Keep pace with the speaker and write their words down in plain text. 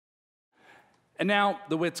And now,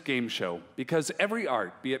 the Wits game show, because every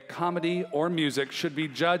art, be it comedy or music, should be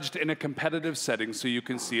judged in a competitive setting so you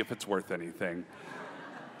can see if it's worth anything.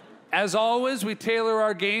 As always, we tailor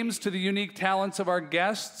our games to the unique talents of our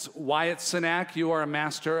guests. Wyatt Cenac, you are a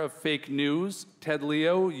master of fake news. Ted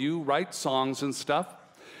Leo, you write songs and stuff.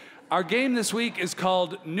 Our game this week is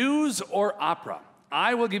called News or Opera.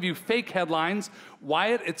 I will give you fake headlines.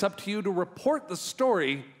 Wyatt, it's up to you to report the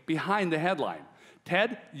story behind the headline.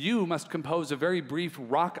 Ted, you must compose a very brief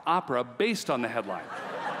rock opera based on the headline.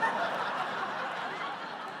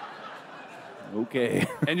 Okay.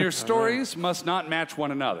 And your stories must not match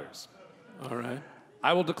one another's. All right.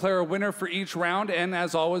 I will declare a winner for each round, and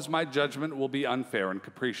as always, my judgment will be unfair and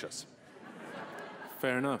capricious.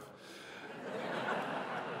 Fair enough.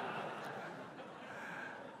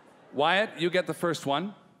 Wyatt, you get the first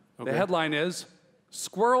one. Okay. The headline is,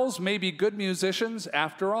 Squirrels may be good musicians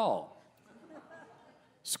after all.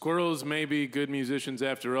 Squirrels may be good musicians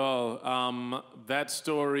after all. That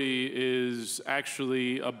story is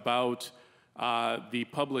actually about the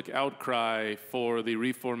public outcry for the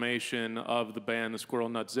reformation of the band the Squirrel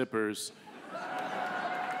Nut Zippers.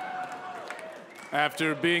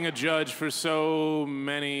 After being a judge for so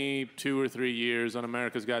many, 2 or 3 years on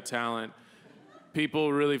America's Got Talent,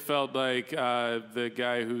 people really felt like the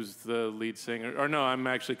guy who's the lead singer, or no, I'm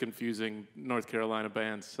actually confusing North Carolina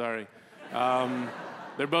bands, sorry.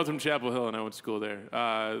 They're both from Chapel Hill and I went to school there.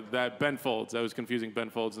 That Ben Folds, I was confusing Ben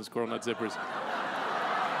Folds and Squirrel Nut Zippers.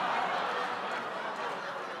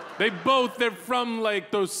 They're from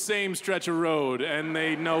like those same stretch of road and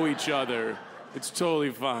they know each other. It's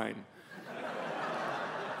totally fine.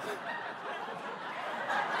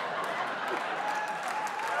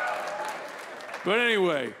 But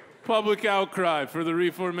anyway, public outcry for the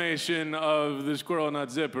reformation of the Squirrel Nut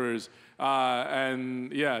Zippers.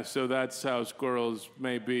 And yeah, so that's how squirrels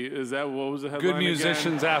may be. Is that, what was the headline Good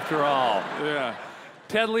musicians again? after all. Yeah.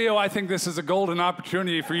 Ted Leo, I think this is a golden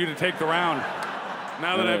opportunity for you to take the round.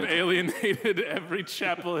 Now that I've alienated every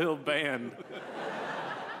Chapel Hill band.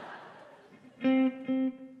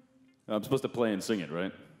 I'm supposed to play and sing it,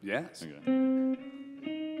 right? Yes. Okay.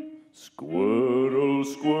 Squirrel,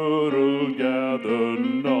 squirrel, gather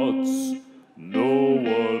nuts. No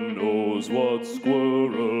one knows what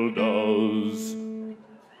squirrel does.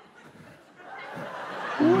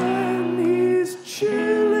 When he's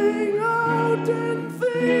chilling out and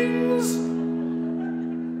things,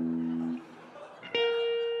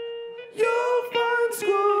 you'll find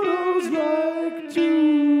squirrels like to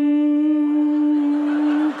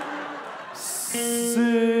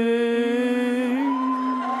sing.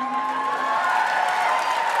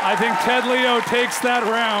 I think Ted Leo takes that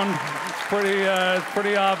round. It's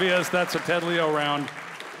pretty obvious that's a Ted Leo round.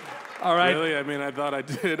 All right. Really? I mean, I thought I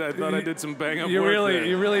did. I thought I did some bang-up work there.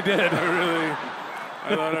 You really did.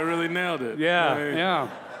 I thought I really nailed it. Yeah, yeah.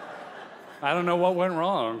 I don't know what went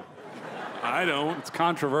wrong. I don't. It's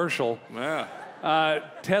controversial. Yeah.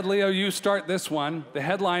 Ted Leo, you start this one. The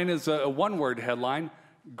headline is a one-word headline,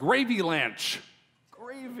 Gravy Lanch.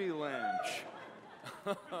 Gravy Lanch.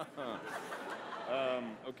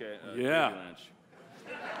 Okay. Yeah. Gravy Lanch.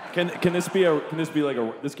 Can this be like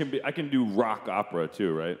a, this can be, I can do rock opera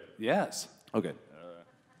too, right? Yes. Okay.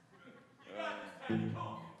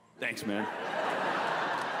 Thanks, man.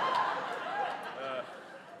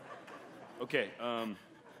 Okay.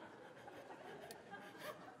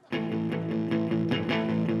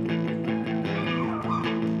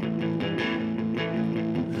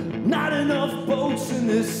 Not enough boats in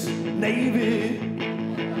this Navy.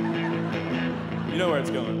 You know where it's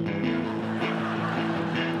going.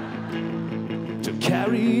 To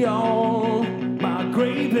carry on my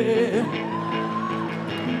gravy.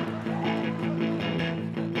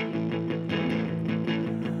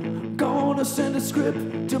 Gonna send a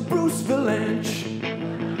script to Bruce Valanche.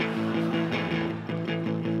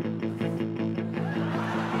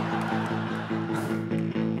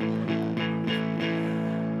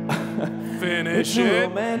 Finish It's a it.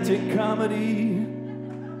 romantic comedy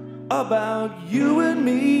about you and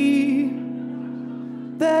me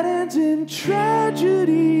that ends in tragedy.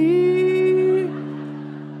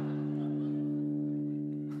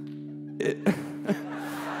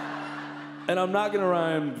 And I'm not gonna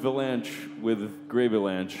rhyme Valanche with Gravy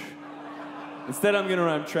Lanch. Instead, I'm gonna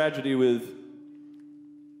rhyme tragedy with,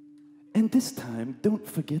 and this time, don't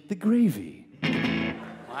forget the gravy.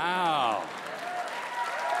 Wow.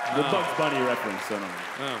 The Bugs Bunny reference, I don't know.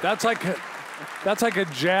 Oh. That's like a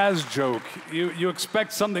jazz joke. You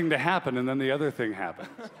expect something to happen and then the other thing happens.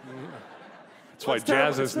 That's why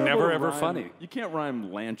jazz is never ever funny. You can't rhyme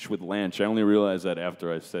Lanch with Lanch. I only realized that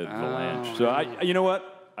after I said Valanche. So you know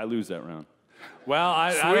what? I lose that round. Well,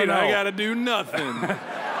 I Sweet, don't know. I gotta do nothing.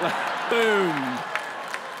 Boom.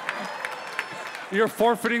 You're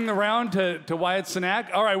forfeiting the round to Wyatt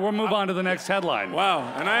Cenac? All right, we'll move on to the next headline. Wow,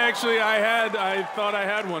 and I thought I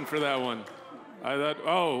had one for that one. I thought,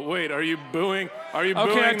 oh, wait, are you booing? Are you booing?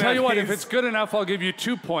 Okay, I tell you what, if he's- it's good enough, I'll give you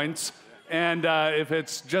 2 points. And if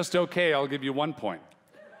it's just okay, I'll give you 1 point.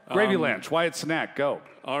 Gravy Lanch, Wyatt Cenac, go.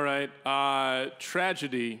 All right,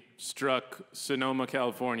 tragedy struck Sonoma,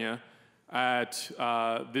 California at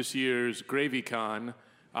this year's GravyCon,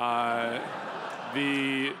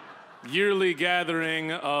 the yearly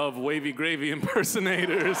gathering of wavy gravy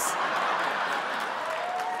impersonators.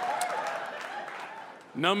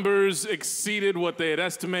 Numbers exceeded what they had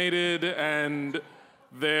estimated, and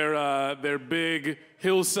their big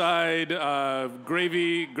hillside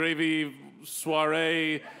gravy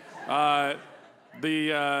soiree, the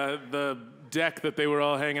deck that they were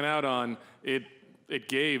all hanging out on, it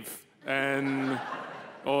gave,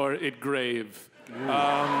 or it grave.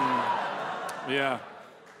 Yeah.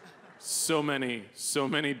 So many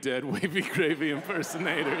dead wavy gravy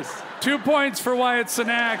impersonators. 2 points for Wyatt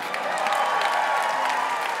Cenac.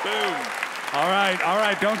 Boom. All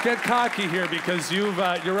right. Don't get cocky here because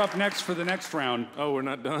you're up next for the next round. Oh, we're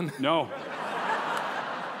not done? No.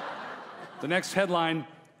 The next headline,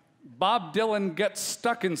 Bob Dylan gets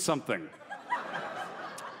stuck in something.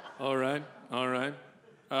 All right.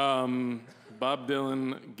 Bob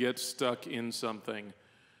Dylan gets stuck in something.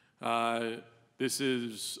 This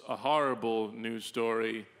is a horrible news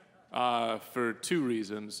story for 2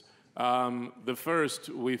 reasons. The first,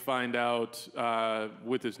 we find out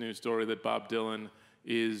with this news story that Bob Dylan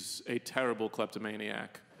is a terrible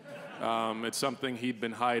kleptomaniac. It's something he'd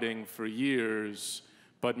been hiding for years,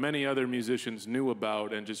 but many other musicians knew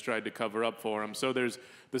about and just tried to cover up for him. So there's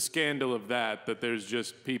the scandal of that there's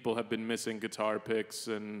just people have been missing guitar picks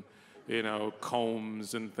and,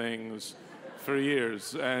 combs and things for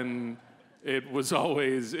years. And it was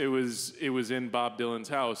in Bob Dylan's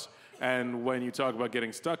house. And when you talk about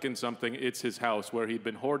getting stuck in something, it's his house where he'd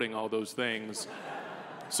been hoarding all those things.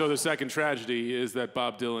 So the second tragedy is that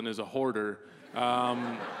Bob Dylan is a hoarder.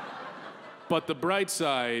 But the bright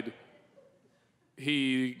side,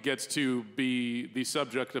 he gets to be the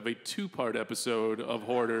subject of a 2-part episode of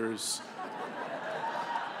Hoarders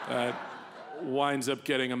that winds up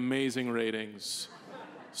getting amazing ratings.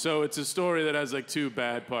 So it's a story that has 2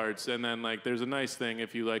 bad parts, and then there's a nice thing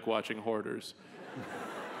if you like watching Hoarders.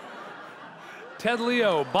 Ted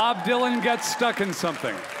Leo, Bob Dylan gets stuck in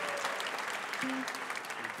something.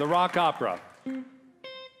 The rock opera.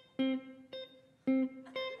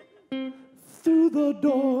 Through the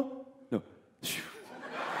door. No.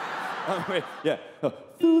 Wait, yeah.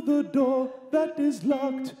 Through the door that is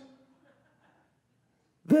locked.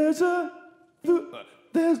 There's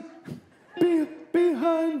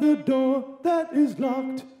behind the door that is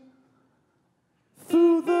locked.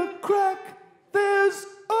 Through the crack there's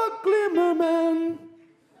a glimmer man.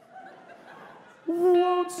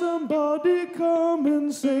 Won't somebody come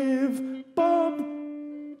and save Bob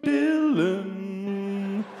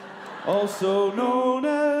Dylan, also known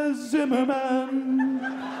as Zimmerman?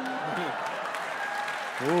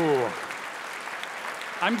 Ooh.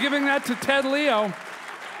 I'm giving that to Ted Leo.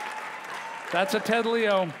 That's a Ted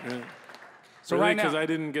Leo. Yeah. So really, right now, because I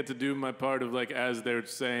didn't get to do my part of as they're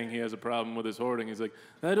saying he has a problem with his hoarding, he's like,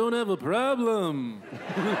 I don't have a problem.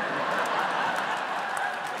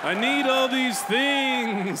 I need all these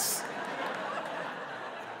things.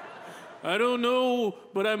 I don't know,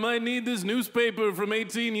 but I might need this newspaper from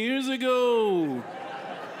 18 years ago.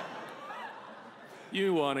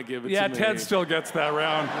 You want to give it to me. yeah, Ted still gets that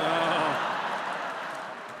round.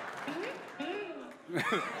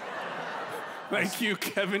 Thank you,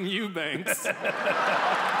 Kevin Eubanks.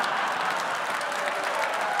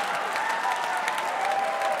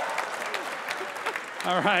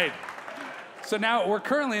 All right. So now we're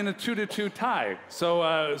currently in a 2-2 tie.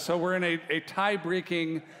 So we're in a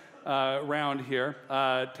tie-breaking round here.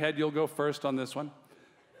 Ted, you'll go first on this one.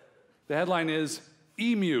 The headline is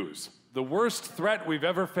Emus, the worst threat we've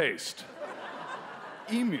ever faced.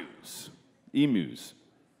 Emus.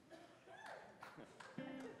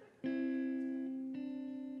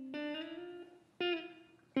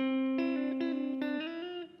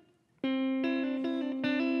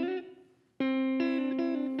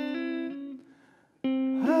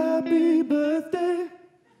 Happy birthday,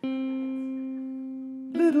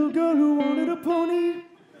 little girl who wanted a pony.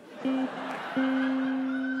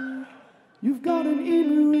 You've got an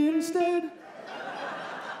emu instead.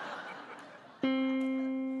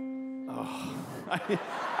 Oh, I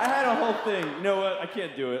had a whole thing. You know what? I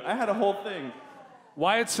can't do it. I had a whole thing.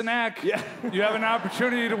 Wyatt Cenac, Yeah. you have an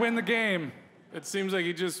opportunity to win the game. It seems like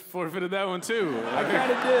he just forfeited that one too. I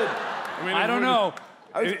kind of did. I don't know.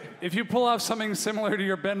 If you pull off something similar to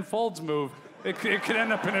your Ben Folds move, it could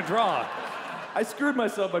end up in a draw. I screwed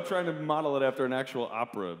myself by trying to model it after an actual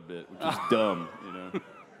opera bit, which is dumb, you know.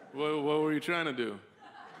 What were you trying to do?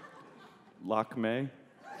 Lock May?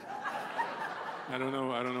 I don't know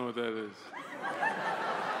what that is.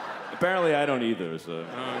 Apparently I don't either, so.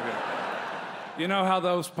 Oh, okay. You know how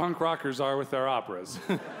those punk rockers are with their operas.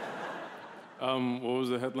 What was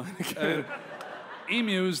the headline again?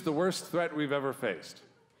 Emus, the worst threat we've ever faced.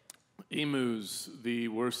 Emus, the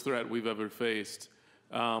worst threat we've ever faced.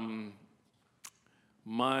 I'm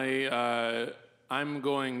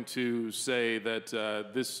going to say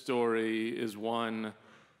that this story is one.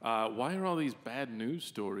 Why are all these bad news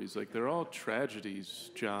stories? Like, they're all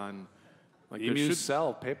tragedies, John. Like, Emus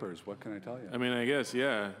sell papers, what can I tell you? I mean, I guess,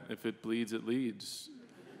 yeah. If it bleeds, it leads.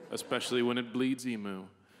 Especially when it bleeds emu.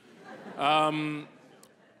 I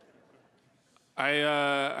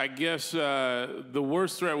guess the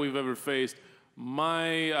worst threat we've ever faced.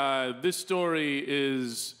 This story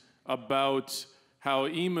is about how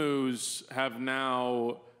emus have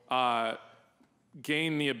now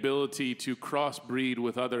gained the ability to crossbreed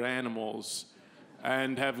with other animals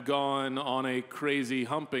and have gone on a crazy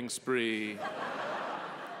humping spree.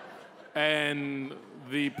 And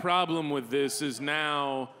the problem with this is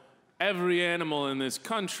now every animal in this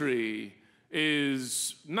country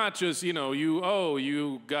is not just,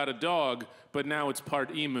 you got a dog, but now it's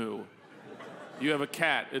part emu. You have a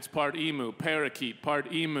cat, it's part emu. Parakeet,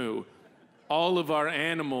 part emu. All of our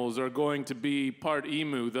animals are going to be part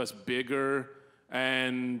emu, thus bigger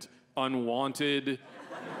and unwanted.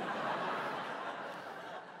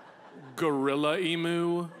 Gorilla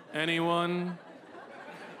emu, anyone?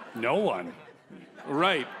 No one.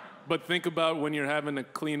 Right, but think about when you're having to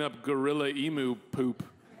clean up gorilla emu poop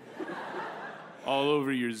all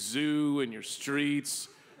over your zoo and your streets,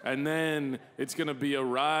 and then it's gonna be a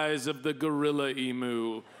rise of the gorilla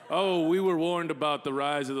emu. Oh, we were warned about the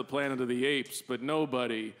rise of the Planet of the Apes, but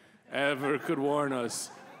nobody ever could warn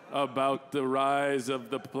us about the rise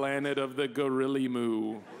of the planet of the gorilla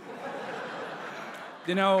emu.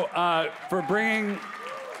 You know, for bringing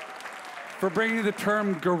the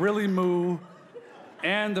term gorilla moo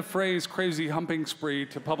and the phrase crazy humping spree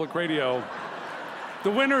to public radio, the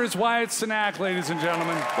winner is Wyatt Cenac, ladies and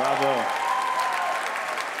gentlemen. Bravo.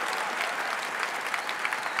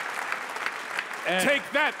 Take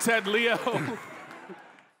that, Ted Leo.